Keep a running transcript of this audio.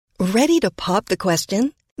Ready to pop the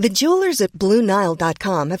question? The jewelers at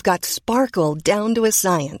BlueNile.com have got sparkle down to a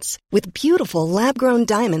science with beautiful lab-grown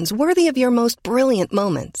diamonds worthy of your most brilliant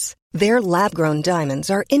moments. Their lab-grown diamonds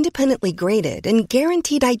are independently graded and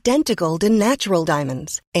guaranteed identical to natural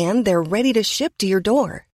diamonds, and they're ready to ship to your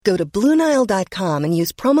door. Go to BlueNile.com and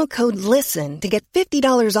use promo code LISTEN to get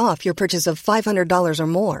 $50 off your purchase of $500 or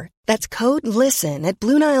more. That's code LISTEN at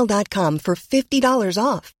BlueNile.com for $50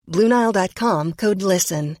 off. BlueNile.com, code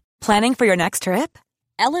LISTEN. Planning for your next trip?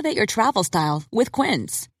 Elevate your travel style with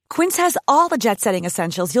Quince. Quince has all the jet-setting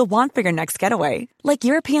essentials you'll want for your next getaway, like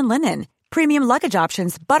European linen, premium luggage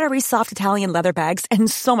options, buttery soft Italian leather bags,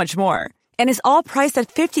 and so much more. And is all priced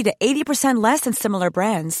at 50 to 80% less than similar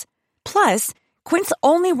brands. Plus, Quince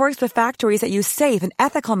only works with factories that use safe and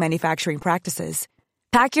ethical manufacturing practices.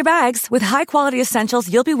 Pack your bags with high-quality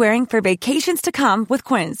essentials you'll be wearing for vacations to come with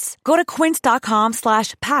Quince. Go to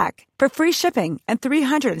quince.com/pack for free shipping and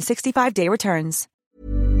 365-day returns.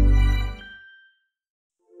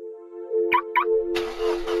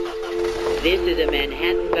 This is a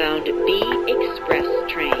Manhattan-bound B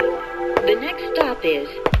Express train. The next stop is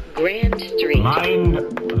Grand Street. Mind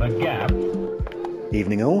the gap.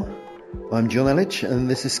 Evening all. I'm John Elledge, and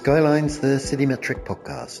this is Skylines, the Citymetric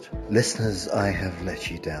podcast. Listeners, I have let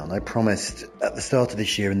you down. I promised at the start of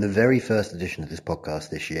this year, in the very first edition of this podcast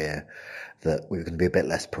this year, that we were going to be a bit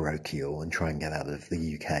less parochial and try and get out of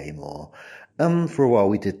the UK more. For a while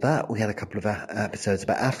we did that. We had a couple of episodes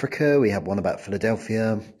about Africa. We had one about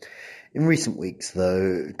Philadelphia. In recent weeks,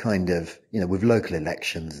 though, kind of, with local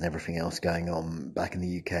elections and everything else going on back in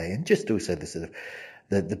the UK, and just also the sort of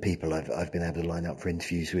the people I've been able to line up for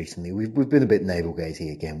interviews recently, we've been a bit navel gazing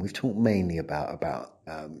again. We've talked mainly about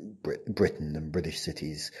Britain and British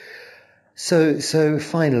cities. So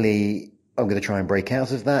finally, I'm going to try and break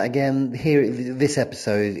out of that again. This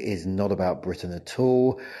episode is not about Britain at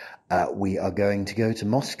all. We are going to go to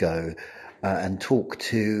Moscow and talk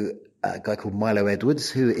to a guy called Milo Edwards,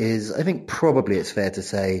 who is, I think probably it's fair to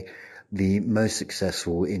say, the most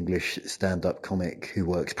successful English stand-up comic who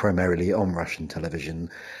works primarily on Russian television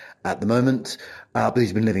at the moment. But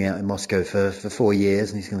he's been living out in Moscow for 4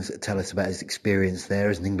 years, and he's going to tell us about his experience there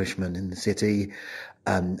as an Englishman in the city,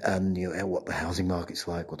 and what the housing market's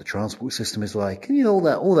like, what the transport system is like, and all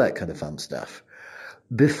that kind of fun stuff.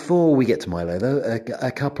 Before we get to Milo, though,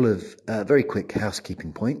 a couple of very quick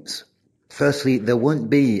housekeeping points. Firstly, there won't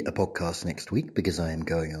be a podcast next week because I am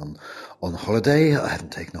going on holiday. I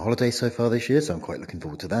haven't taken a holiday so far this year, so I'm quite looking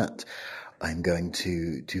forward to that. I'm going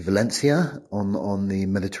to Valencia on the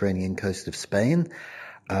Mediterranean coast of Spain,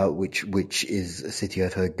 which is a city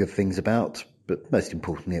I've heard good things about. But most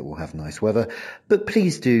importantly, it will have nice weather. But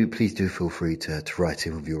please do feel free to write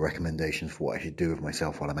in with your recommendations for what I should do with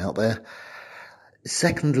myself while I'm out there.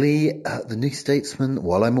 Secondly, the New Statesman,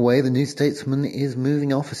 while I'm away, the New Statesman is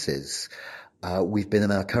moving offices. We've been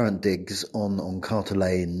in our current digs on Carter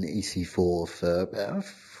Lane, EC4 for about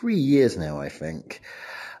 3 years now, I think.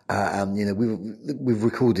 And, we've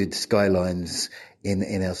recorded Skylines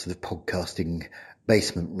in our sort of podcasting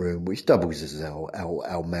basement room, which doubles as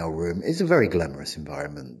our mail room. It's a very glamorous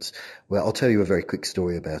environment. Well, I'll tell you a very quick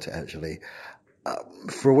story about it, actually.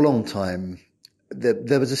 For a long time,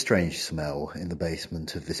 there was a strange smell in the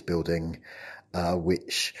basement of this building,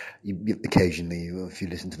 which occasionally, if you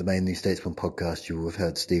listen to the main New Statesman podcast, you will have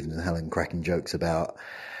heard Stephen and Helen cracking jokes about.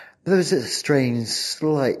 But there was a strange,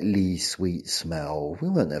 slightly sweet smell. We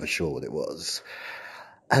weren't ever sure what it was.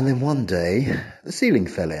 And then one day, the ceiling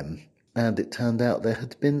fell in, and it turned out there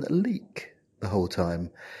had been a leak the whole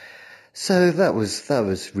time. So that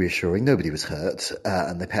was reassuring. Nobody was hurt,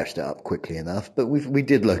 and they patched it up quickly enough. But we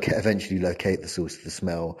did eventually locate the source of the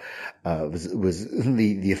smell. Was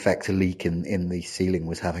the effect a leak in the ceiling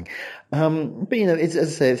was having. But it's, as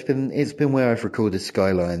I say, it's been where I've recorded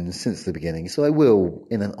Skylines since the beginning. So I will,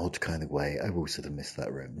 in an odd kind of way, I will sort of miss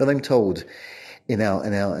that room. But I'm told in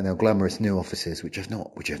our glamorous new offices, which I've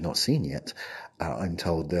not seen yet, I'm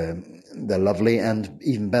told they're lovely, and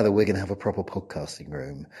even better, we're going to have a proper podcasting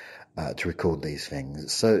room to record these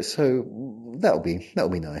things. So that'll be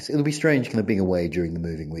nice. It'll be strange kind of being away during the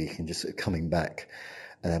moving week and just sort of coming back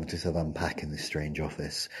and having to sort of unpack in this strange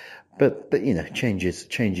office. But change is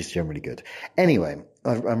generally good. Anyway,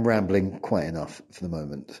 I'm rambling quite enough for the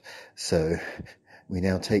moment. So we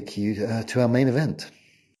now take you to our main event.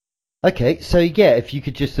 Okay, so yeah, if you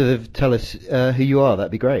could just sort of tell us who you are,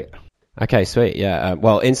 that'd be great. Okay, sweet. Yeah.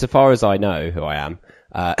 Well, insofar as I know who I am,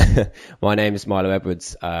 my name is Milo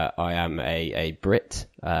Edwards. I am a Brit,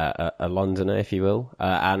 a Londoner, if you will,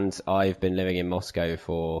 and I've been living in Moscow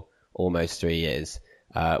for almost 3 years.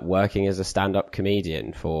 working as a stand-up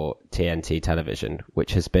comedian for TNT Television,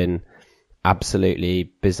 which has been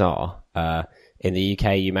absolutely bizarre. In the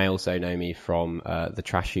UK, you may also know me from the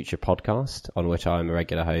Trash Future podcast, on which I'm a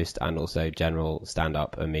regular host, and also general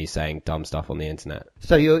stand-up and me saying dumb stuff on the internet.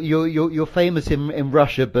 So you're famous in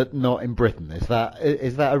Russia, but not in Britain. Is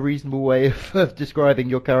that a reasonable way of describing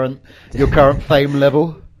your current fame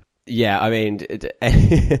level? Yeah, I mean,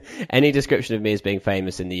 any description of me as being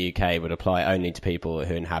famous in the UK would apply only to people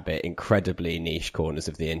who inhabit incredibly niche corners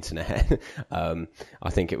of the internet. I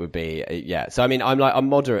think it would be, yeah. So, I mean, I'm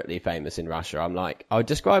moderately famous in Russia. I would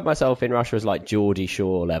describe myself in Russia as like Geordie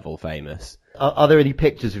Shore level famous. Are there any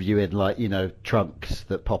pictures of you in, trunks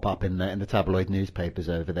that pop up in the tabloid newspapers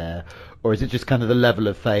over there? Or is it just kind of the level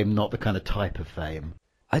of fame, not the kind of type of fame?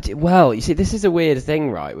 Well, you see, this is a weird thing,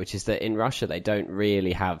 right? Which is that in Russia, they don't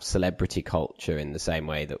really have celebrity culture in the same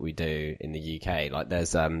way that we do in the UK. Like,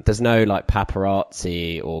 there's no like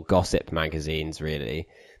paparazzi or gossip magazines, really.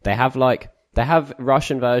 They have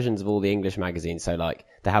Russian versions of all the English magazines. So like,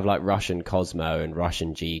 they have like Russian Cosmo and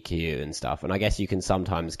Russian GQ and stuff. And I guess you can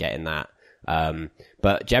sometimes get in that.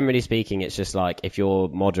 But generally speaking, it's just like if you're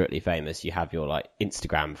moderately famous, you have your like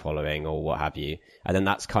Instagram following or what have you, and then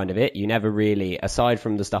that's kind of it. You never really, aside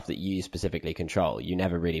from the stuff that you specifically control, you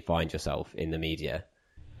never really find yourself in the media.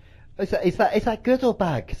 Is that good or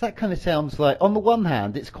bad? Because that kind of sounds like, on the one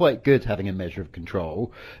hand, it's quite good having a measure of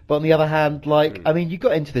control, but on the other hand, I mean, you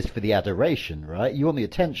got into this for the adoration, right? You want the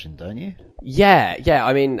attention, don't you? Yeah.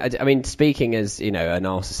 I mean, speaking as, a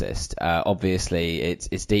narcissist, obviously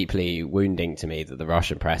it's deeply wounding to me that the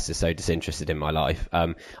Russian press is so disinterested in my life.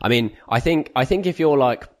 I mean, I think if you're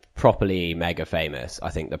like properly mega famous, I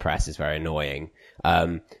think the press is very annoying.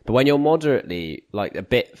 But when you're moderately, like, a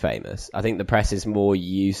bit famous, I think the press is more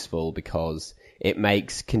useful because it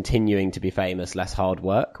makes continuing to be famous less hard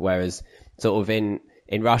work. Whereas sort of in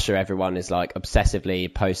Russia, everyone is like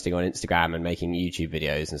obsessively posting on Instagram and making YouTube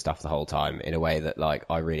videos and stuff the whole time in a way that like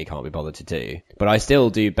I really can't be bothered to do. But I still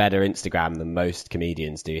do better Instagram than most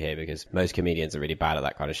comedians do here, because most comedians are really bad at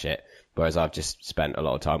that kind of shit. Whereas I've just spent a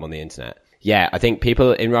lot of time on the internet. Yeah, I think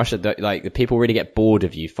people in Russia, like, the people really get bored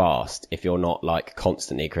of you fast if you're not like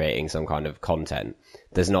constantly creating some kind of content.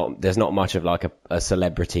 There's not much of like a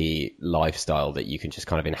celebrity lifestyle that you can just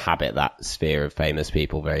kind of inhabit that sphere of famous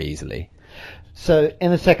people very easily. So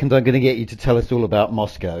in a second, I'm going to get you to tell us all about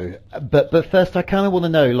Moscow. But first, I kind of want to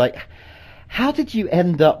know, like, how did you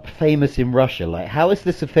end up famous in Russia? Like, how is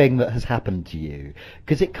this a thing that has happened to you?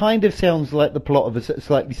 Because it kind of sounds like the plot of a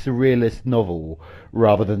slightly surrealist novel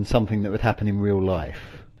rather than something that would happen in real life.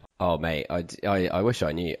 Oh, mate, I wish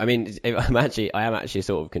I knew. I mean, I am actually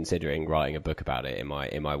sort of considering writing a book about it in my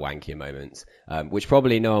wankier moments, which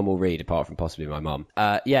probably no one will read apart from possibly my mum.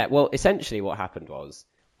 Yeah, well, essentially what happened was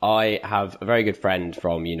I have a very good friend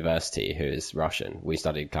from university who is Russian. We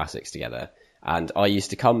studied classics together. And I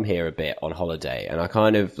used to come here a bit on holiday, and I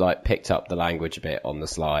kind of like picked up the language a bit on the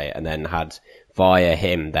sly, and then had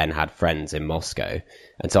friends in Moscow.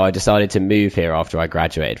 And so I decided to move here after I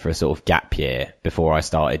graduated for a sort of gap year before I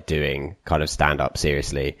started doing kind of stand-up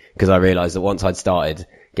seriously, because I realised that once I'd started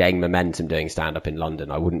getting momentum doing stand-up in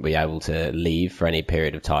London, I wouldn't be able to leave for any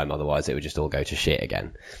period of time, otherwise it would just all go to shit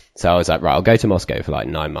again. So I was like, right, I'll go to Moscow for like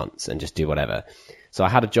 9 months and just do whatever. So I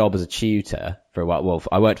had a job as a tutor for a while. Well,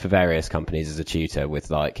 I worked for various companies as a tutor with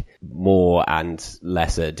like more and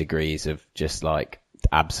lesser degrees of just like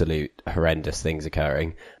absolute horrendous things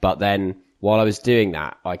occurring. But then while I was doing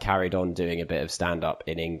that, I carried on doing a bit of stand-up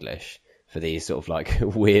in English for these sort of like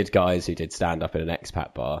weird guys who did stand-up in an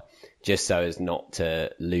expat bar, just so as not to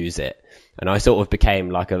lose it. And I sort of became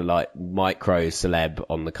like a micro celeb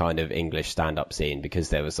on the kind of English stand-up scene because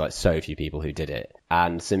there was like so few people who did it.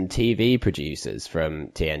 And some TV producers from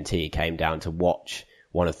TNT came down to watch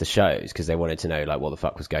one of the shows because they wanted to know like what the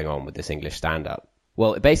fuck was going on with this English stand-up.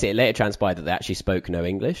 Well, basically, it later transpired that they actually spoke no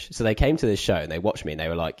English. So they came to this show and they watched me and they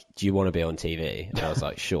were like, do you want to be on TV? And I was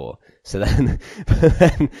like, sure. So then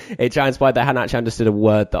it transpired they hadn't actually understood a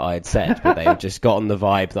word that I had said, but they had just gotten the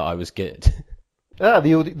vibe that I was good.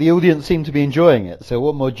 The audience seemed to be enjoying it. So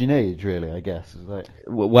what more do you need, really, I guess? Is that...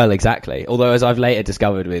 Well, exactly. Although, as I've later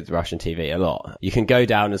discovered with Russian TV a lot, you can go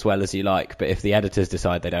down as well as you like, but if the editors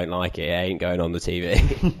decide they don't like it, it ain't going on the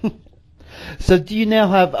TV. So do you now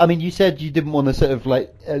have, I mean, you said you didn't want to sort of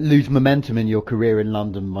like lose momentum in your career in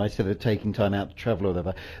London by sort of taking time out to travel or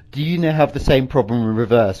whatever. Do you now have the same problem in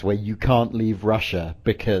reverse where you can't leave Russia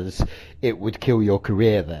because it would kill your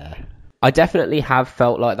career there? I definitely have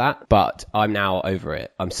felt like that, but I'm now over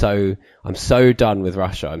it. I'm so done with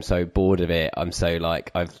Russia. I'm so bored of it. I'm so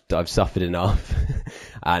like, I've suffered enough.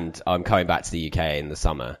 and I'm coming back to the UK in the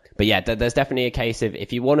summer. But yeah, there's definitely a case of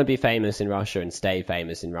if you want to be famous in Russia and stay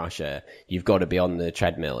famous in Russia, you've got to be on the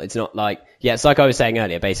treadmill. It's not like, yeah, it's like I was saying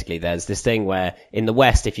earlier, basically there's this thing where in the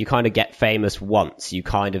West, if you kind of get famous once, you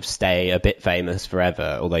kind of stay a bit famous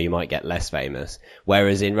forever, although you might get less famous.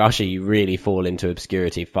 Whereas in Russia, you really fall into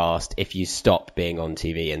obscurity fast if you stop being on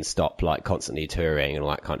TV and stop like constantly touring and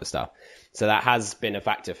all that kind of stuff. So that has been a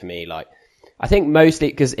factor for me. Like, I think mostly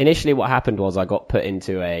because initially what happened was I got put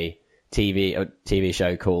into a TV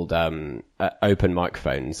show called Open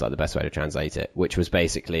Microphones, like the best way to translate it, which was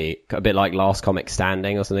basically a bit like Last Comic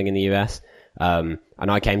Standing or something in the US. And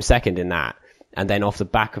I came second in that. And then off the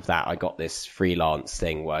back of that, I got this freelance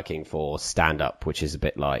thing working for Stand Up, which is a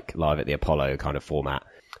bit like Live at the Apollo kind of format.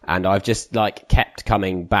 And I've just like kept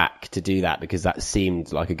coming back to do that because that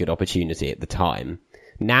seemed like a good opportunity at the time.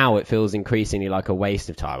 Now it feels increasingly like a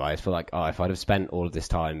waste of time. I feel like, if I'd have spent all of this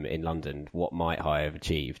time in London, what might I have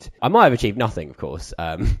achieved? I might have achieved nothing, of course.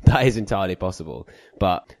 That is entirely possible.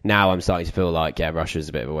 But now I'm starting to feel like, yeah, Russia's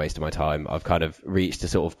a bit of a waste of my time. I've kind of reached a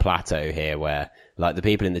sort of plateau here where like the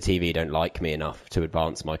people in the TV don't like me enough to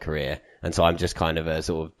advance my career. And so I'm just kind of a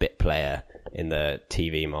sort of bit player in the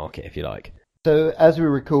TV market, if you like. So as we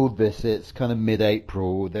record this, it's kind of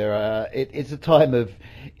mid-April. It's a time of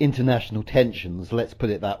international tensions, let's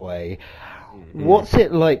put it that way. Mm-hmm. What's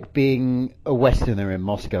it like being a Westerner in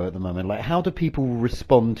Moscow at the moment? Like, how do people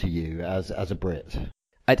respond to you as a Brit?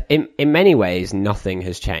 In many ways, nothing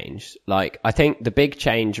has changed. Like, I think the big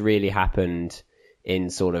change really happened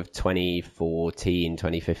in sort of 2014,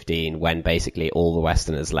 2015, when basically all the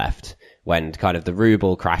Westerners left, when kind of the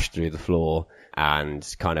ruble crashed through the floor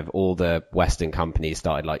and kind of all the Western companies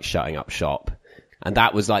started like shutting up shop. And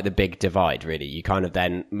that was like the big divide, really. You kind of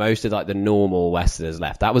then, most of like the normal Westerners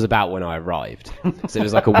left. That was about when I arrived. So it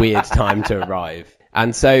was like a weird time to arrive.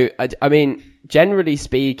 And so, I mean, generally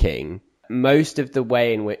speaking, most of the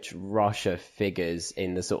way in which Russia figures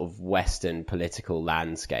in the sort of Western political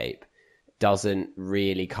landscape doesn't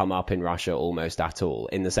really come up in Russia almost at all,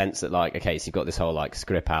 in the sense that like, okay, so you've got this whole like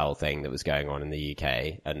Skripal thing that was going on in the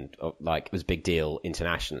UK and like it was a big deal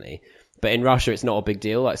internationally. But in Russia, it's not a big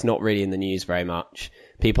deal. Like, it's not really in the news very much.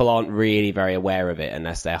 People aren't really very aware of it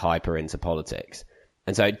unless they're hyper into politics.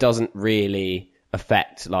 And so it doesn't really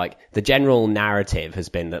affect, like, the general narrative has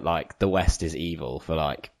been that like the West is evil for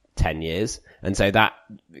like 10 years. And so that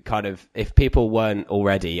kind of, if people weren't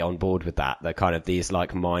already on board with that kind of these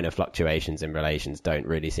like minor fluctuations in relations don't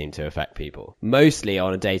really seem to affect people. Mostly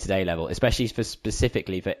on a day-to-day level, especially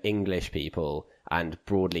specifically for English people and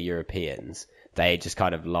broadly Europeans, they just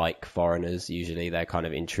kind of like foreigners usually. They're kind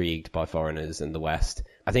of intrigued by foreigners in the West.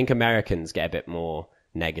 I think Americans get a bit more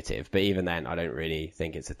negative, but even then I don't really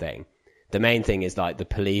think it's a thing. The main thing is like the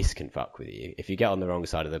police can fuck with you. If you get on the wrong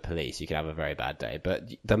side of the police, you can have a very bad day. But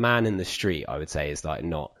the man in the street, I would say, is like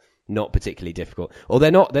not particularly difficult. Or they're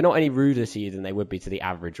not any ruder to you than they would be to the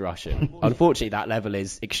average Russian. Unfortunately, that level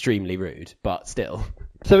is extremely rude, but still.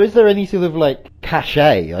 So is there any sort of like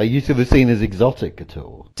cachet? Are you sort of seen as exotic at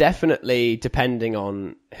all? Definitely, depending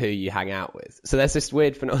on who you hang out with. So there's this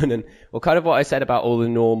weird phenomenon. Well, kind of what I said about all the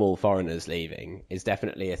normal foreigners leaving is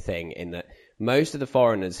definitely a thing, in that most of the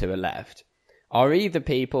foreigners who are left are either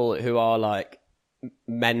people who are like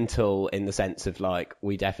mental in the sense of like,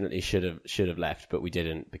 we definitely should have left, but we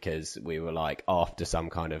didn't because we were like after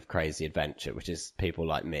some kind of crazy adventure, which is people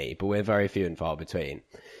like me, but we're very few and far between.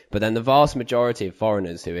 But then the vast majority of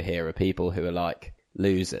foreigners who are here are people who are like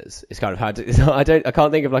losers. It's kind of hard to, I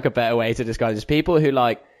can't think of like a better way to describe this. People who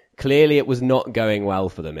like, clearly it was not going well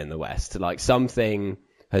for them in the West. Like something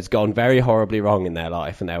has gone very horribly wrong in their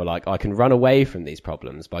life, and they were like, I can run away from these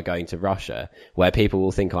problems by going to Russia, where people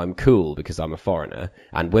will think I'm cool because I'm a foreigner,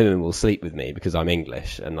 and women will sleep with me because I'm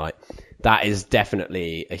English. And like, that is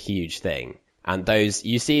definitely a huge thing. And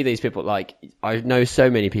you see these people, like, I know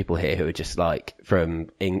so many people here who are just like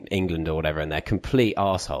from England or whatever, and they're complete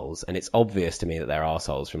arseholes. And it's obvious to me that they're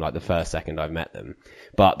arseholes from like the first second I've met them.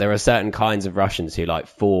 But there are certain kinds of Russians who like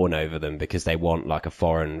fawn over them because they want like a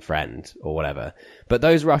foreign friend or whatever. But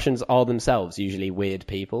those Russians are themselves usually weird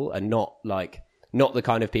people, and not the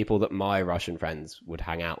kind of people that my Russian friends would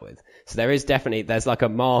hang out with. So there's like a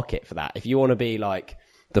market for that. If you want to be like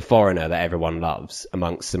the foreigner that everyone loves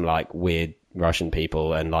amongst some like weird Russian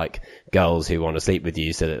people and like girls who want to sleep with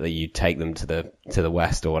you so that you take them to the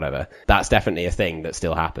West or whatever, that's definitely a thing that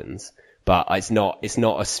still happens. But it's not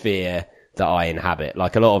a sphere that I inhabit.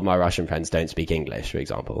 Like, a lot of my Russian friends don't speak English, for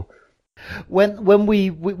example. When we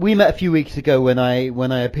met a few weeks ago when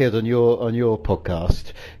I appeared on your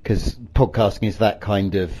podcast, because podcasting is that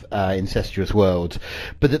kind of incestuous world.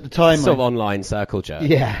 But at the time, sort of online circle jerk.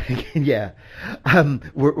 Yeah, yeah.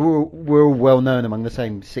 We're all well known among the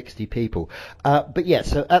same 60 people. But yeah,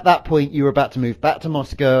 so at that point you were about to move back to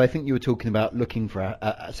Moscow. I think you were talking about looking for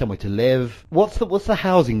somewhere to live. What's the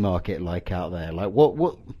housing market like out there? Like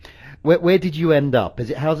where did you end up?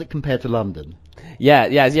 How's it compared to London?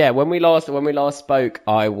 Yeah. When we last spoke,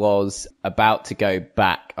 I was about to go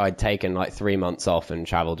back. I'd taken like 3 months off and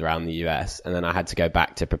travelled around the US, and then I had to go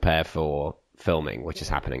back to prepare for filming, which is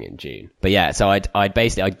happening in June. But yeah, so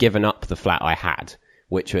I'd given up the flat I had,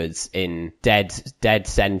 which was in dead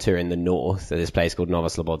center in the north at this place called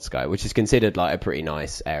Novoslobodskaya, which is considered like a pretty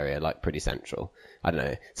nice area, like pretty central. I don't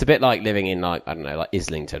know. It's a bit like living in like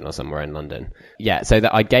Islington or somewhere in London. Yeah, so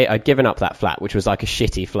that I'd given up that flat, which was like a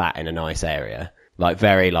shitty flat in a nice area. Like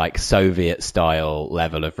very like Soviet style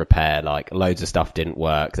level of repair, like loads of stuff didn't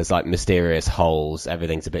work. There's like mysterious holes.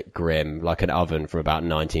 Everything's a bit grim, like an oven from about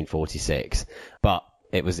 1946. But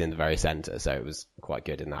it was in the very centre, so it was quite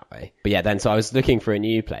good in that way. But yeah, then so I was looking for a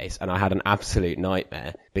new place, and I had an absolute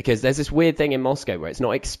nightmare because there's this weird thing in Moscow where it's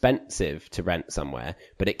not expensive to rent somewhere,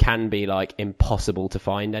 but it can be like impossible to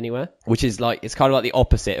find anywhere, which is like, it's kind of like the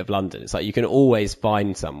opposite of London. It's like you can always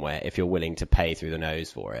find somewhere if you're willing to pay through the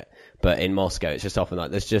nose for it. But in Moscow, it's just often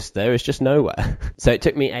like there is just nowhere. So it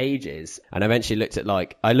took me ages, and I eventually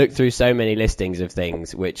I looked through so many listings of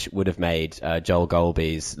things which would have made Joel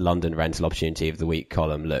Golby's London Rental Opportunity of the Week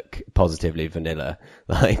column look positively vanilla,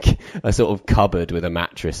 like a sort of cupboard with a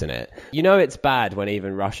mattress in it. You know it's bad when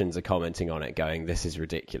even Russians are commenting on it going, this is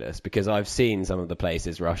ridiculous, because I've seen some of the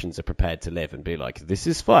places Russians are prepared to live and be like, this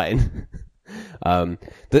is fine.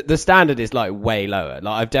 The standard is like way lower.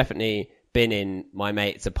 Like I've definitely been in my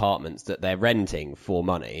mates' apartments that they're renting for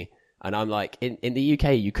money, and I'm like, in the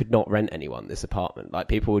UK you could not rent anyone this apartment. Like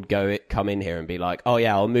people would come in here and be like, oh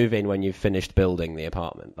yeah, I'll move in when you've finished building the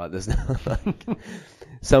apartment. Like there's no, like,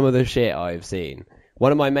 some of the shit I've seen.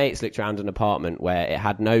 One of my mates looked around an apartment where it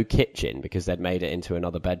had no kitchen because they'd made it into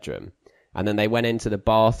another bedroom, and then they went into the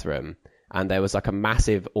bathroom and there was like a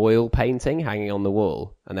massive oil painting hanging on the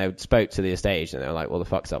wall, and they spoke to the estate agent and they were like, well, the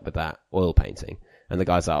fuck's up with that oil painting? And the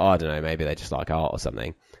guy's like, oh, I don't know, maybe they just like art or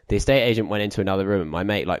something. The estate agent went into another room, and my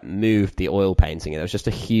mate like moved the oil painting, and there was just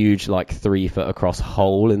a huge like 3 foot across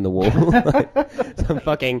hole in the wall. Like, some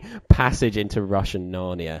fucking passage into Russian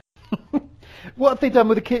Narnia. What have they done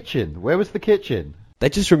with the kitchen? Where was the kitchen? They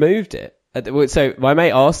just removed it. So my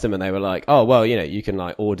mate asked them, and they were like, oh, well, you know, you can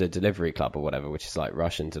like order Delivery Club or whatever, which is like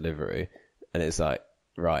Russian delivery. And it's like,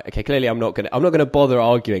 right, okay, clearly I'm not gonna bother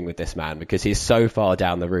arguing with this man because he's so far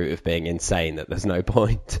down the route of being insane that there's no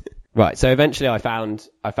point. Right, so eventually I found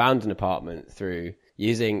an apartment through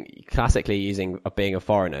classically using being a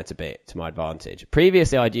foreigner to my advantage.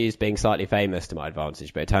 Previously I'd used being slightly famous to my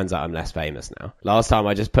advantage, but it turns out I'm less famous now. Last time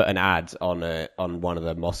I just put an ad on one of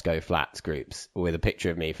the Moscow Flats groups with a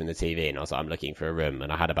picture of me from the TV, and I was like, I'm looking for a room,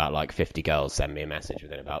 and I had about like 50 girls send me a message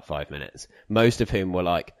within about 5 minutes, most of whom were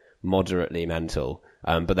like moderately mental,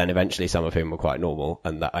 but then eventually some of whom were quite normal,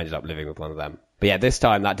 and I ended up living with one of them. But yeah, this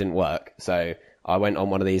time that didn't work, so I went on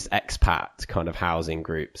one of these expat kind of housing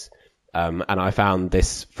groups, and I found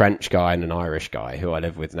this French guy and an Irish guy who I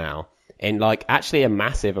live with now in like actually a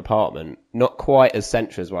massive apartment, not quite as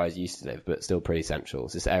central as where I used to live, but still pretty central.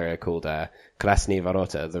 It's this area called Krasny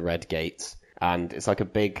Varota, the Red Gates, and it's like a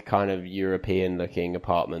big kind of European looking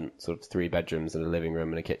apartment, sort of 3 bedrooms and a living room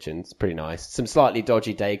and a kitchen. It's pretty nice. Some slightly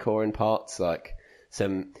dodgy decor in parts, like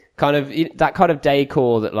some kind of that kind of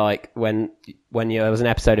decor that like when there was an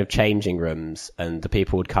episode of Changing Rooms and the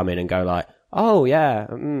people would come in and go like, oh yeah,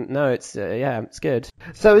 no, it's it's good.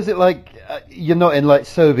 So is it like you're not in like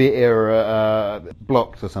Soviet era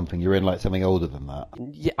blocks or something? You're in like something older than that?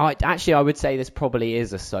 Yeah, I would say this probably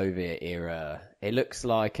is a Soviet era. It looks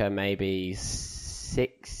like a maybe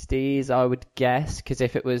 60s, I would guess, because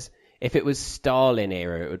if it was Stalin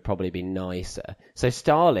era, it would probably be nicer. So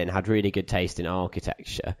Stalin had really good taste in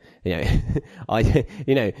architecture. You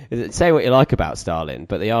know, say what you like about Stalin,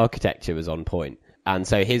 but the architecture was on point. And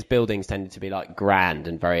so his buildings tended to be like grand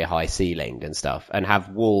and very high ceilinged and stuff, and have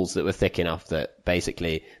walls that were thick enough that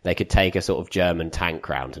basically they could take a sort of German tank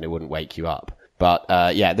round and it wouldn't wake you up. But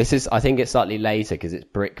I think it's slightly later because it's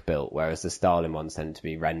brick built, whereas the Stalin ones tend to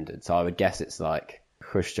be rendered. So I would guess it's like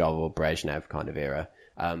Khrushchev or Brezhnev kind of era.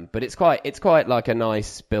 But it's quite like a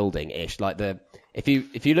nice building-ish. Like if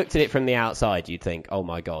you looked at it from the outside, you'd think, oh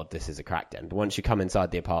my god, this is a crack den. But once you come inside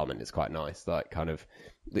the apartment, it's quite nice. Like kind of,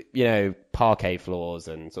 you know, parquet floors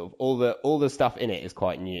and sort of all the stuff in it is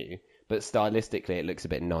quite new. But stylistically, it looks a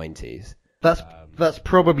bit 90s. That's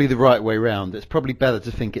probably the right way round. It's probably better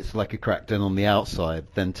to think it's like a crack den on the outside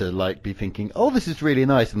than to like be thinking, oh, this is really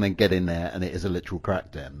nice, and then get in there and it is a literal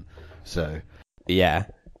crack den. So yeah,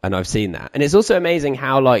 and I've seen that, and it's also amazing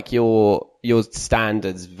how like your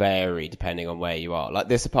standards vary depending on where you are. Like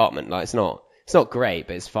this apartment, like it's not great,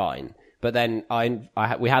 but it's fine. But then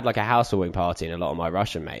we had like a housewarming party, and a lot of my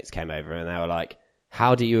Russian mates came over, and they were like,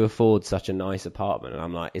 how do you afford such a nice apartment? And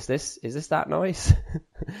I'm like, is this that nice?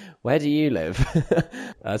 Where do you live?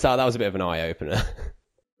 So that was a bit of an eye-opener.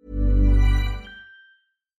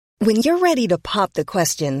 When you're ready to pop the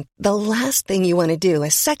question, the last thing you want to do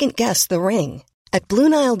is second-guess the ring. At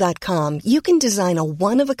BlueNile.com, you can design a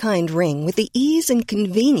one-of-a-kind ring with the ease and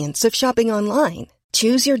convenience of shopping online.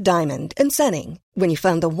 Choose your diamond and setting. When you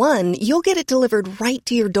find the one, you'll get it delivered right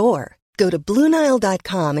to your door. Go to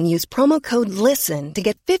BlueNile.com and use promo code LISTEN to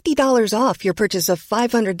get $50 off your purchase of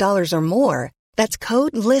 $500 or more. That's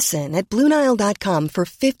code LISTEN at BlueNile.com for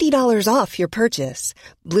 $50 off your purchase.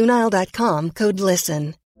 BlueNile.com, code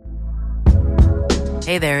LISTEN.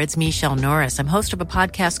 Hey there, it's Michelle Norris. I'm host of a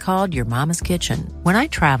podcast called Your Mama's Kitchen. When I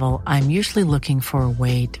travel, I'm usually looking for a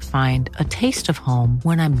way to find a taste of home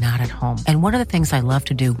when I'm not at home. And one of the things I love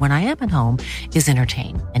to do when I am at home is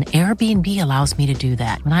entertain. And Airbnb allows me to do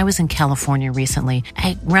that. When I was in California recently,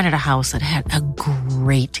 I rented a house that had a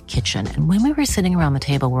great kitchen. And when we were sitting around the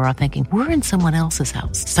table, we were all thinking, we're in someone else's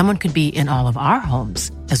house. Someone could be in all of our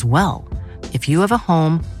homes as well. If you have a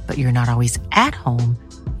home, but you're not always at home,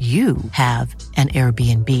 you have an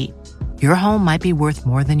Airbnb. Your home might be worth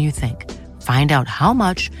more than you think. Find out how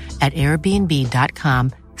much at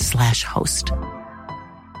airbnb.com/host.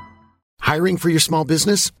 Hiring for your small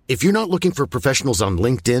business? If you're not looking for professionals on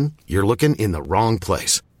LinkedIn, you're looking in the wrong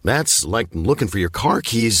place. That's like looking for your car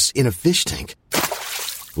keys in a fish tank.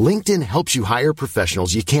 LinkedIn helps you hire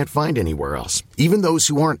professionals you can't find anywhere else, even those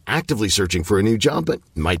who aren't actively searching for a new job but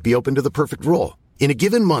might be open to the perfect role. In a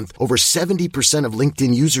given month, over 70% of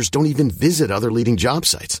LinkedIn users don't even visit other leading job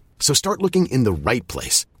sites. So start looking in the right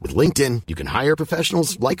place. With LinkedIn, you can hire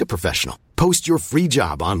professionals like a professional. Post your free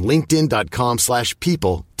job on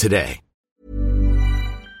linkedin.com/people today.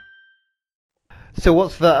 So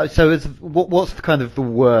what's the kind of the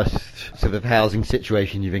worst sort of housing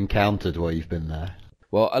situation you've encountered while you've been there?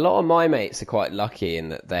 Well, a lot of my mates are quite lucky in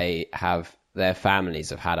that their families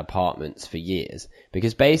have had apartments for years,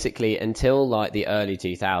 because basically until like the early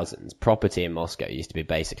 2000s, property in Moscow used to be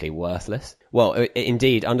basically worthless. Well,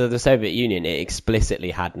 indeed, under the Soviet Union, it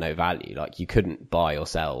explicitly had no value. Like you couldn't buy or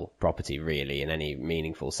sell property really in any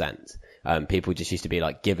meaningful sense. People just used to be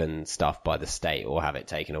like given stuff by the state or have it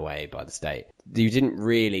taken away by the state. You didn't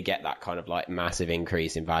really get that kind of like massive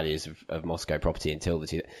increase in values of Moscow property until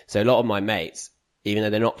so a lot of my mates, even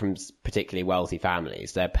though they're not from particularly wealthy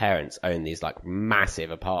families, their parents own these like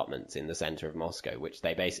massive apartments in the center of Moscow, which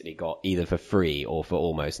they basically got either for free or for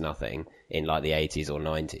almost nothing in like the 80s or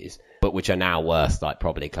 90s, but which are now worth like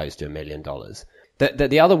probably close to $1 million.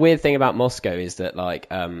 The other weird thing about Moscow is that like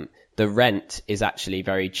the rent is actually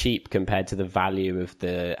very cheap compared to the value of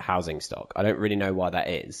the housing stock. I don't really know why that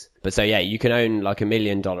is. But so yeah, you can own like $1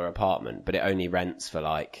 million apartment, but it only rents for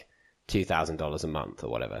like $2,000 a month or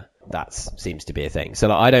whatever. That seems to be a thing. So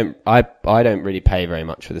like, I don't really pay very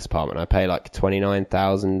much for this apartment. I pay like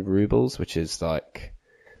 29,000 rubles, which is like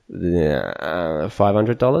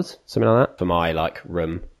 $500, something like that, for my like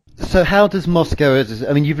room. So how does Moscow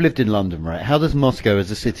you've lived in London, right? How does Moscow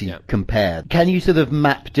as a city compare? Can you sort of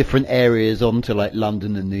map different areas onto like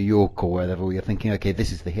London and New York or wherever, where you're thinking, okay,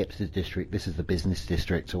 this is the hipster district, this is the business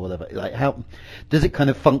district or whatever? Like how does it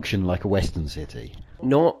kind of function like a Western city?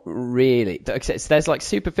 Not really. There's like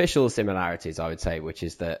superficial similarities, I would say, which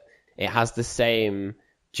is that it has the same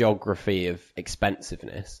geography of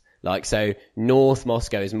expensiveness. Like, so North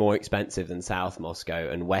Moscow is more expensive than South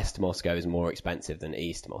Moscow, and West Moscow is more expensive than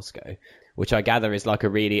East Moscow, which I gather is like a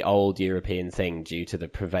really old European thing due to the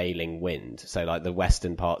prevailing wind. So like the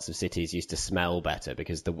western parts of cities used to smell better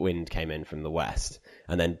because the wind came in from the west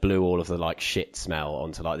and then blew all of the like shit smell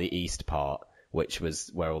onto like the east part, which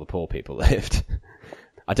was where all the poor people lived.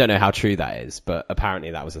 I don't know how true that is, but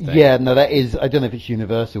apparently that was a thing. Yeah, no, that is, I don't know if it's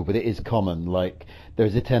universal, but it is common. Like,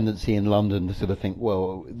 there's a tendency in London to sort of think,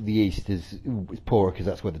 well, the East is poorer because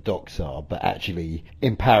that's where the docks are. But actually,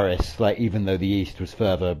 in Paris, like, even though the East was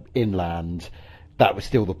further inland, that was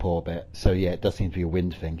still the poor bit. So yeah, it does seem to be a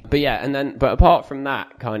wind thing. But yeah, but apart from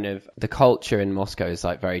that, kind of, the culture in Moscow is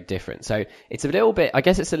like very different. So it's a little bit, I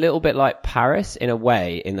guess it's a little bit like Paris in a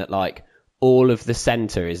way, in that like, all of the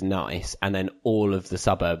centre is nice and then all of the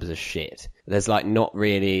suburbs are shit. There's like not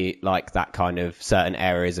really like that kind of certain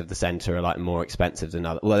areas of the centre are like more expensive than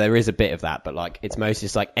others. Well, there is a bit of that, but like it's mostly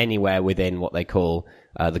just like anywhere within what they call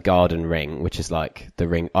the Garden Ring, which is like the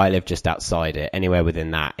ring. I live just outside it. Anywhere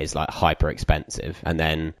within that is like hyper expensive. And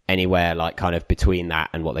then anywhere like kind of between that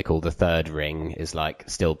and what they call the Third Ring is like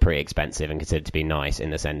still pretty expensive and considered to be nice in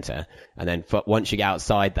the centre. And then once you get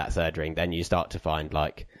outside that Third Ring, then you start to find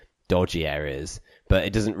like dodgy areas, but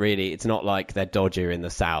it doesn't really, it's not like they're dodgier in the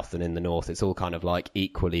south than in the north. It's all kind of like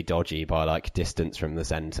equally dodgy by like distance from the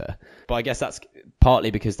centre. But I guess that's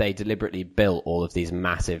partly because they deliberately built all of these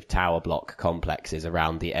massive tower block complexes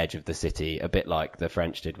around the edge of the city, a bit like the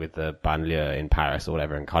French did with the banlieue in Paris or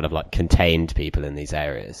whatever, and kind of like contained people in these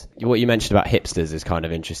areas. What you mentioned about hipsters is kind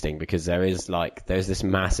of interesting because there's this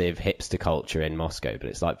massive hipster culture in Moscow, but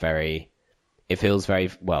it's like it feels very,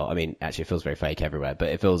 well, I mean, actually it feels very fake everywhere, but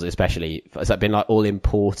it feels especially, it's like been like all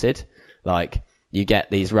imported. Like you get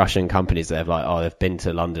these Russian companies that have like, oh, they've been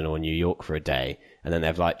to London or New York for a day, and then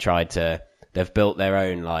they've like they've built their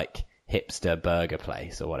own like hipster burger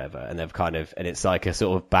place or whatever, and and it's like a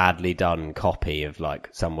sort of badly done copy of like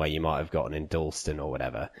somewhere you might have gotten in Dalston or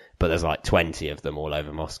whatever, but there's like 20 of them all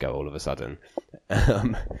over Moscow all of a sudden.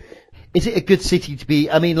 Is it a good city to be,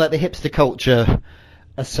 I mean, like the hipster culture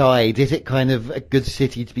aside, is it kind of a good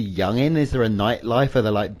city to be young in? Is there a nightlife? Are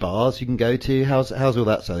there like bars you can go to? How's all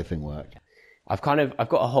that sort of thing work? I've got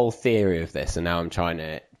a whole theory of this, and now I'm trying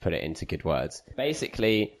to put it into good words.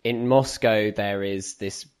 Basically, in Moscow, there is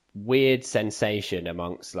this weird sensation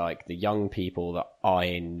amongst like the young people that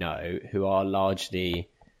I know who are largely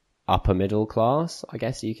upper middle class, I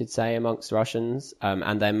guess you could say, amongst Russians.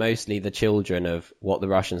 And they're mostly the children of what the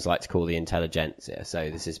Russians like to call the intelligentsia. So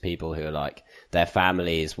this is people who are like, their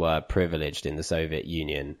families were privileged in the Soviet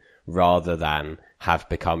Union rather than have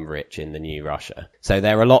become rich in the new Russia. So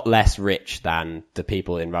they're a lot less rich than the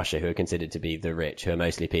people in Russia who are considered to be the rich, who are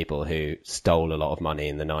mostly people who stole a lot of money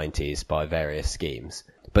in the 90s by various schemes.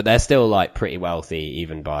 But they're still like pretty wealthy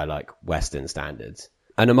even by like Western standards.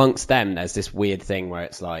 And amongst them, there's this weird thing where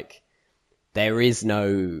it's like, there is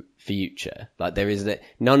no future. Like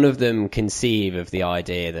none of them conceive of the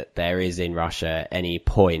idea that there is in Russia any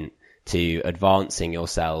point to advancing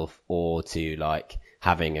yourself or to like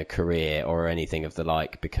having a career or anything of the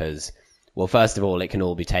like, because, well, first of all, it can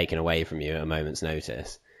all be taken away from you at a moment's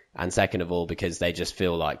notice. And second of all, because they just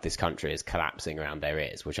feel like this country is collapsing around their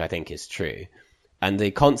ears, which I think is true. And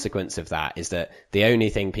the consequence of that is that the only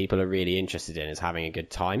thing people are really interested in is having a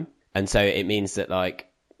good time. And so it means that like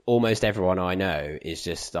almost everyone I know is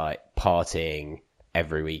just like partying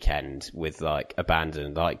every weekend with like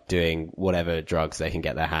abandon, like doing whatever drugs they can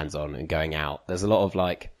get their hands on and going out. There's a lot of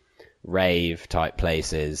like rave type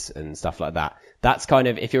places and stuff like that. That's kind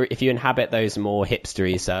of, if you inhabit those more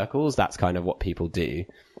hipstery circles, that's kind of what people do.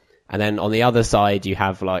 And then on the other side, you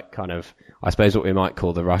have like kind of, I suppose what we might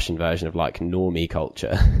call the Russian version of like normie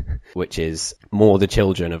culture, which is more the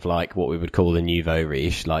children of like what we would call the nouveau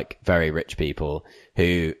riche, like very rich people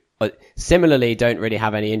who similarly don't really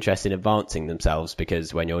have any interest in advancing themselves,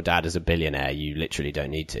 because when your dad is a billionaire, you literally don't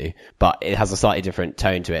need to. But it has a slightly different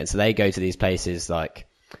tone to it. So they go to these places like,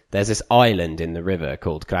 there's this island in the river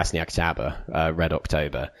called Krasny Oktyabr, Red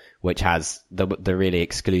October, which has the really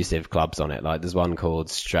exclusive clubs on it. Like there's one called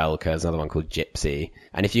Strelka, there's another one called Gypsy.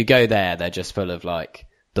 And if you go there, they're just full of like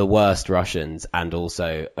the worst Russians and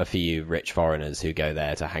also a few rich foreigners who go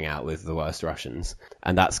there to hang out with the worst Russians.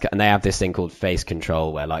 And they have this thing called face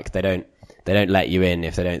control where like they don't let you in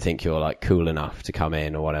if they don't think you're like cool enough to come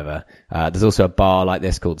in or whatever. There's also a bar like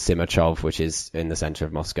this called Simachov, which is in the center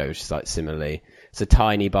of Moscow, which is like similarly, it's a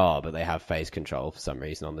tiny bar, but they have face control for some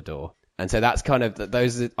reason on the door. And so that's kind of,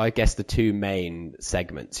 those are, I guess, the two main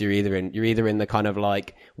segments. You're either in the kind of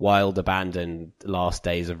like wild, abandoned, last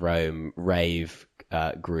days of Rome rave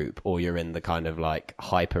group, or you're in the kind of like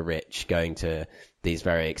hyper rich, going to these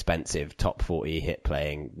very expensive top 40 hit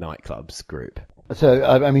playing nightclubs group. So,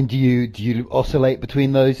 I mean, do you oscillate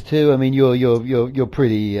between those two? I mean, you're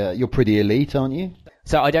pretty elite, aren't you?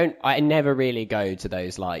 So I never really go to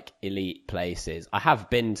those like elite places. I have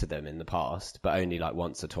been to them in the past, but only like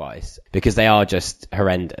once or twice, because they are just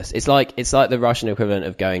horrendous. It's like the Russian equivalent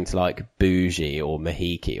of going to like Bougie or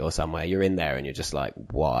Mahiki or somewhere. You're in there and you're just like,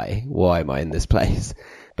 why am I in this place?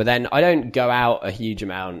 But then I don't go out a huge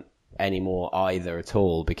amount anymore either at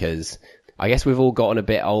all, because I guess we've all gotten a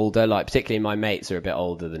bit older, like particularly my mates are a bit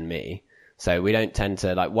older than me. So we don't tend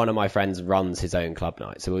to, like, one of my friends runs his own club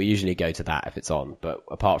night, so we'll usually go to that if it's on. But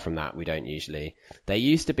apart from that, we don't usually. There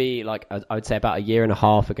used to be, like, I would say about a year and a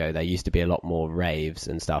half ago, there used to be a lot more raves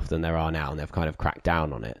and stuff than there are now, and they've kind of cracked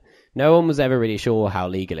down on it. no one was ever really sure how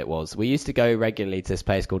legal it was. We used to go regularly to this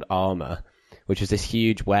place called Armour, which was this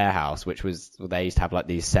huge warehouse, they used to have like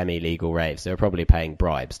these semi-legal raves. They were probably paying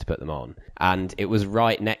bribes to put them on. And it was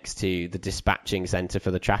right next to the dispatching centre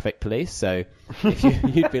for the traffic police. So if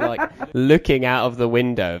you'd be like looking out of the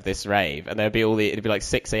window of this rave, and it'd be like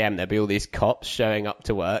 6 a.m. There'd be all these cops showing up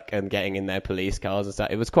to work and getting in their police cars and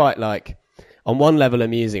stuff. It was quite like, on one level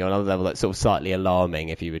amusing, on another level that's sort of slightly alarming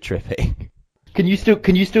if you were tripping. Can you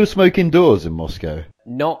still smoke indoors in Moscow?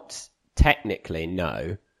 Not technically,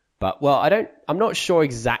 no. But, well, I'm not sure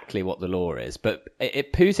exactly what the law is, but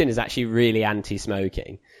Putin is actually really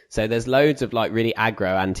anti-smoking. So there's loads of like really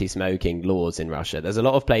aggro anti-smoking laws in Russia. There's a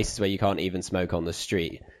lot of places where you can't even smoke on the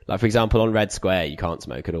street. Like, for example, on Red Square, you can't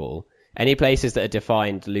smoke at all. Any places that are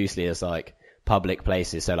defined loosely as like public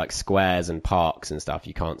places, so like squares and parks and stuff,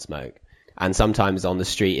 you can't smoke. And sometimes on the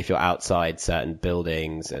street, if you're outside certain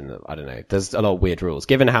buildings, and I don't know, there's a lot of weird rules,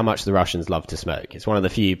 given how much the Russians love to smoke. It's one of the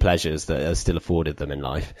few pleasures that are still afforded them in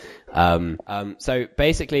life. So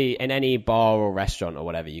basically, in any bar or restaurant or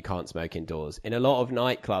whatever, you can't smoke indoors. In a lot of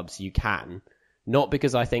nightclubs, you can. Not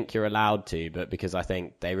because I think you're allowed to, but because I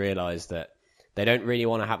think they realise that they don't really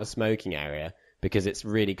want to have a smoking area because it's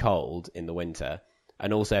really cold in the winter.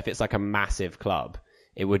 And also, if it's like a massive club,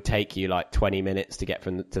 it would take you like 20 minutes to get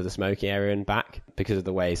to the smoking area and back because of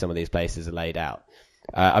the way some of these places are laid out.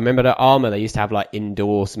 I remember at Armour, they used to have like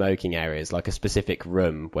indoor smoking areas, like a specific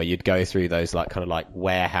room where you'd go through those like kind of like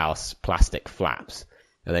warehouse plastic flaps,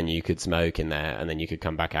 and then you could smoke in there and then you could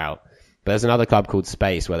come back out. But there's another club called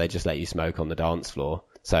Space where they just let you smoke on the dance floor.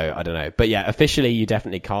 So I don't know. But yeah, officially you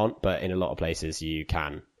definitely can't, but in a lot of places you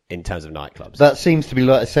can in terms of nightclubs. That seems to be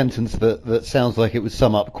like a sentence that sounds like it would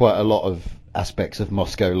sum up quite a lot of aspects of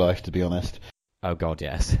Moscow life, to be honest. Oh God,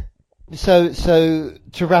 yes. So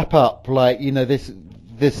to wrap up, like, you know,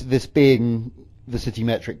 this being the City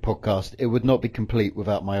Metric podcast, it would not be complete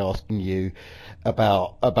without my asking you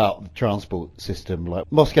about the transport system.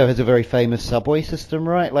 Like, Moscow has a very famous subway system,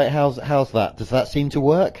 right? Like, how's that? Does that seem to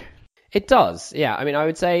work? It does, yeah. I mean, I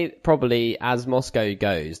would say probably as Moscow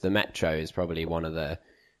goes, the metro is probably one of the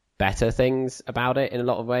better things about it in a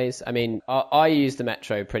lot of ways. I mean, I use the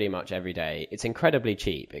metro pretty much every day. It's incredibly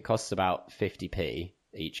cheap. It costs about 50p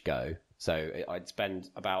each go. So I'd spend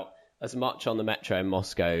about as much on the metro in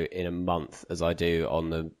Moscow in a month as I do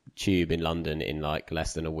on the tube in London in like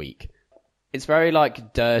less than a week. It's very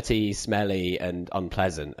like dirty, smelly and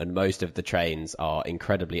unpleasant, and most of the trains are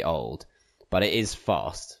incredibly old. But it is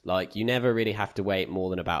fast. Like, you never really have to wait more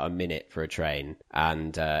than about a minute for a train.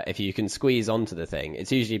 And if you can squeeze onto the thing,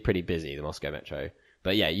 it's usually pretty busy, the Moscow Metro.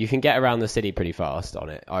 But yeah, you can get around the city pretty fast on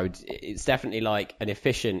it. It's definitely like an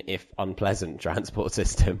efficient, if unpleasant, transport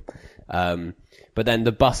system. But then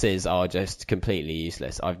the buses are just completely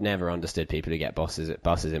useless. I've never understood people who get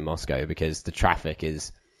buses in Moscow because the traffic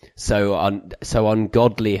is so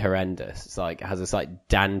ungodly horrendous. It's like, it has this like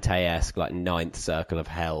Dante-esque like ninth circle of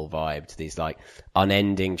hell vibe to these like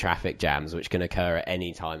unending traffic jams which can occur at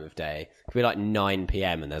any time of day. It could be like 9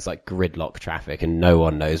 p.m. and there's like gridlock traffic and no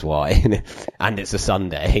one knows why. And it's a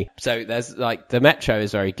Sunday. So there's like, the metro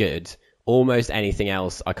is very good. Almost anything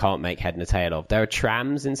else I can't make head and tail of. There are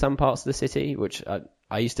trams in some parts of the city, which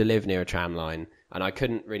I used to live near a tram line, and I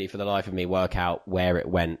couldn't really for the life of me work out where it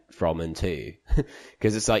went from and to.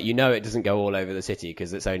 Because it's like, you know, it doesn't go all over the city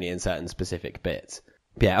because it's only in certain specific bits.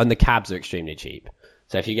 But yeah, and the cabs are extremely cheap.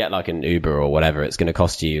 So if you get like an Uber or whatever, it's going to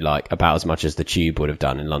cost you like about as much as the tube would have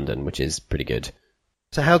done in London, which is pretty good.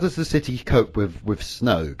 So how does the city cope with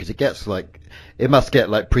snow? Because it must get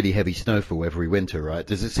like pretty heavy snowfall every winter, right?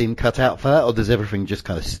 Does it seem cut out for that, or does everything just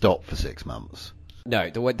kind of stop for 6 months? No,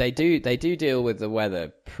 they do deal with the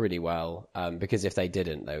weather pretty well, because if they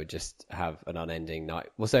didn't, they would just have an unending night.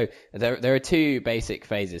 Well, so there are two basic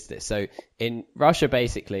phases to this. So in Russia,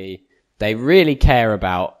 basically, they really care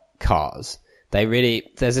about cars.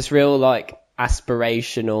 There's this real like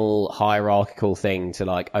aspirational hierarchical thing to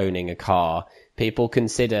like owning a car. People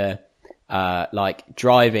consider like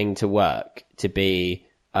driving to work to be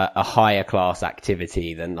a higher class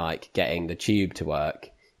activity than like getting the tube to work,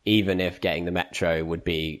 even if getting the metro would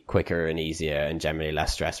be quicker and easier and generally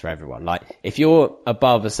less stress for everyone. Like, if you're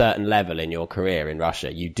above a certain level in your career in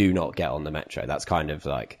Russia, you do not get on the metro. That's kind of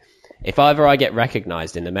like, if ever I get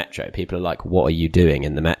recognized in the metro, people are like, what are you doing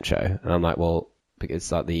in the metro? And I'm like, well, because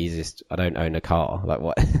it's like the easiest, I don't own a car, like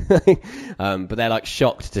what? But they're like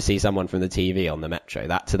shocked to see someone from the TV on the metro.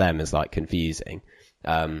 That to them is like confusing.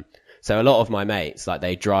 So a lot of my mates, like,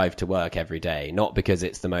 they drive to work every day, not because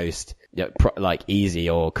it's the most like easy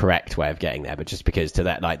or correct way of getting there, but just because to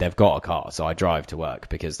that, like, they've got a car, so I drive to work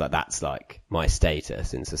because like that's like my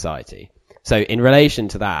status in society. So in relation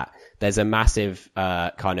to that, there's a massive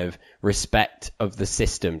kind of respect of the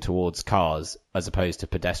system towards cars as opposed to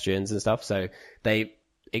pedestrians and stuff. So they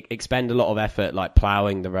expend a lot of effort like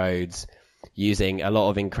ploughing the roads, using a lot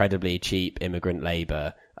of incredibly cheap immigrant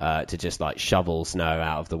labor to just like shovel snow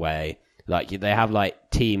out of the way. Like they have like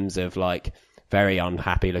teams of like very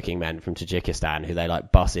unhappy looking men from Tajikistan who they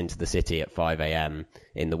like bus into the city at 5 a.m.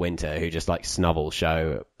 in the winter, who just like snow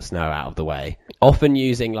out of the way, often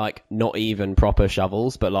using like not even proper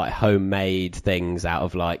shovels but like homemade things out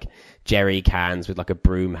of like jerry cans with like a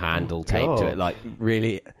broom handle taped to it. Like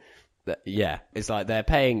really, yeah, it's like they're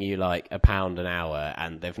paying you like £1 an hour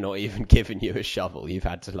and they've not even given you a shovel. You've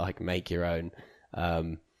had to like make your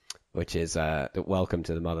own, which is welcome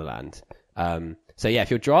to the motherland. So yeah,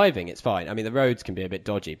 if you're driving, it's fine. I mean, the roads can be a bit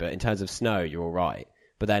dodgy, but in terms of snow, you're all right.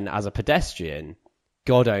 But then as a pedestrian,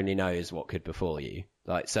 God only knows what could befall you.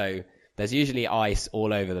 Like, so there's usually ice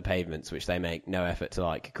all over the pavements, which they make no effort to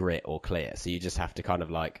like grit or clear. So you just have to kind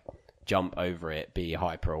of like jump over it, be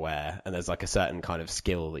hyper aware. And there's like a certain kind of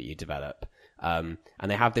skill that you develop. And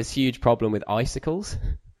they have this huge problem with icicles.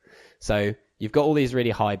 So you've got all these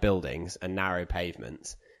really high buildings and narrow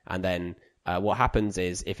pavements. And then what happens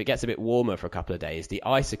is if it gets a bit warmer for a couple of days, the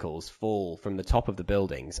icicles fall from the top of the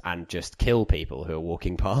buildings and just kill people who are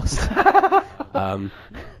walking past. I'm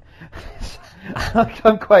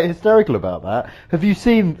quite hysterical about that. Have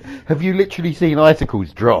you literally seen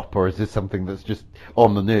icicles drop, or is this something that's just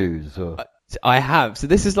on the news? Or? I have. So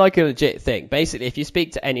this is like a legit thing. Basically, if you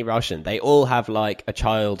speak to any Russian, they all have like a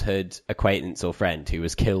childhood acquaintance or friend who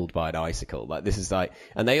was killed by an icicle. Like this is like,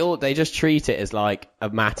 and they just treat it as like a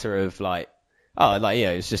matter of like, oh, like, you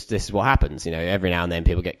know, it's just, this is what happens, you know, every now and then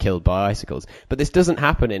people get killed by icicles. But this doesn't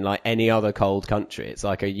happen in like any other cold country. It's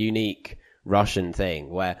like a unique Russian thing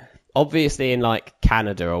where obviously in like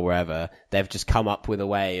Canada or wherever, they've just come up with a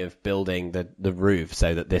way of building the roof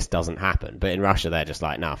so that this doesn't happen. But in Russia, they're just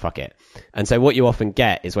like, nah, fuck it. And so what you often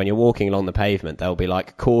get is when you're walking along the pavement, there'll be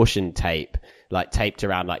like caution tape, like taped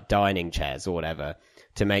around like dining chairs or whatever,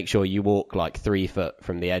 to make sure you walk like 3 foot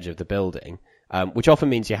from the edge of the building. Which often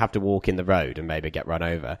means you have to walk in the road and maybe get run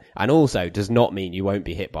over. And also does not mean you won't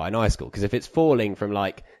be hit by an icicle, because if it's falling from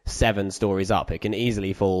like 7 stories up, it can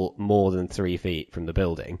easily fall more than 3 feet from the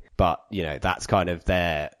building. But, you know, that's kind of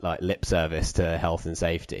their like lip service to health and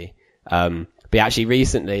safety. But actually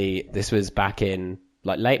recently, this was back in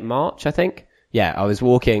like late March, I think. Yeah, I was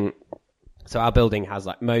walking. So our building has,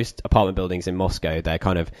 like most apartment buildings in Moscow, they're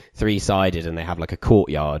kind of 3-sided and they have like a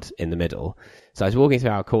courtyard in the middle. So I was walking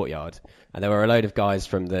through our courtyard and there were a load of guys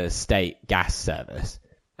from the state gas service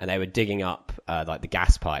and they were digging up like the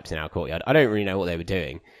gas pipes in our courtyard. I don't really know what they were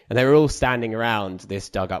doing. And they were all standing around this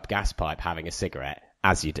dug up gas pipe having a cigarette,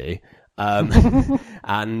 as you do.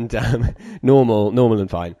 And normal and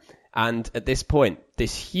fine. And at this point,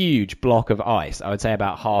 this huge block of ice, I would say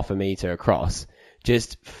about half a meter across,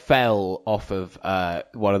 just fell off of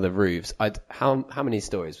one of the roofs. How many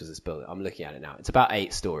stories was this building? I'm looking at it now. It's about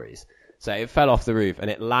 8 stories. So it fell off the roof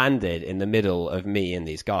and it landed in the middle of me and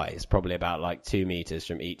these guys, probably about like 2 meters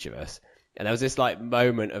from each of us. And there was this like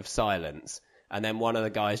moment of silence. And then one of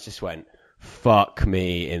the guys just went, "Fuck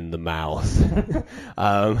me in the mouth."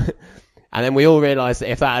 And then we all realized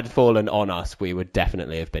that if that had fallen on us, we would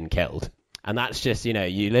definitely have been killed. And that's just, you know,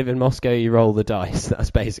 you live in Moscow, you roll the dice.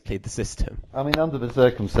 That's basically the system. I mean, under the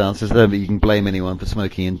circumstances, then you can blame anyone for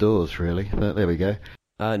smoking indoors, really. But there we go.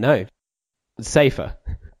 No. It's safer.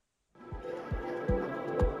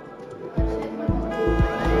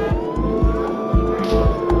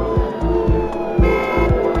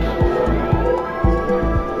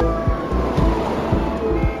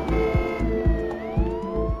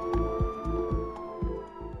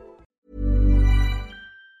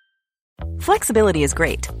 Flexibility is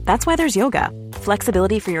great. That's why there's yoga.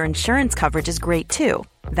 Flexibility for your insurance coverage is great too.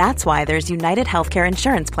 That's why there's United Healthcare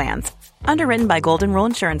Insurance Plans. Underwritten by Golden Rule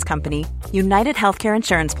Insurance Company, United Healthcare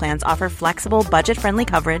Insurance Plans offer flexible, budget-friendly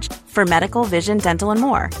coverage for medical, vision, dental, and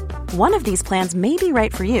more. One of these plans may be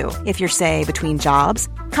right for you if you're, say, between jobs,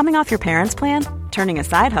 coming off your parents' plan, turning a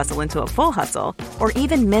side hustle into a full hustle, or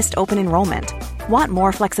even missed open enrollment. Want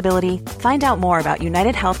more flexibility? Find out more about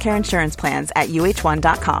United Healthcare Insurance Plans at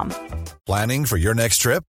uh1.com. Planning for your next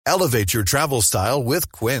trip? Elevate your travel style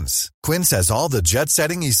with Quince. Quince has all the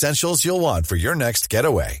jet-setting essentials you'll want for your next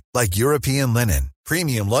getaway, like European linen,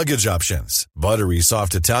 premium luggage options, buttery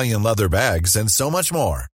soft Italian leather bags, and so much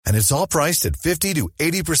more. And it's all priced at 50 to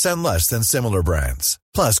 80% less than similar brands.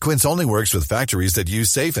 Plus, Quince only works with factories that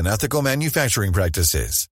use safe and ethical manufacturing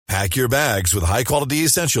practices. Pack your bags with high-quality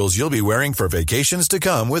essentials you'll be wearing for vacations to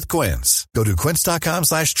come with Quince. Go to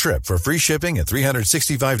quince.com/trip for free shipping and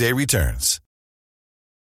 365-day returns.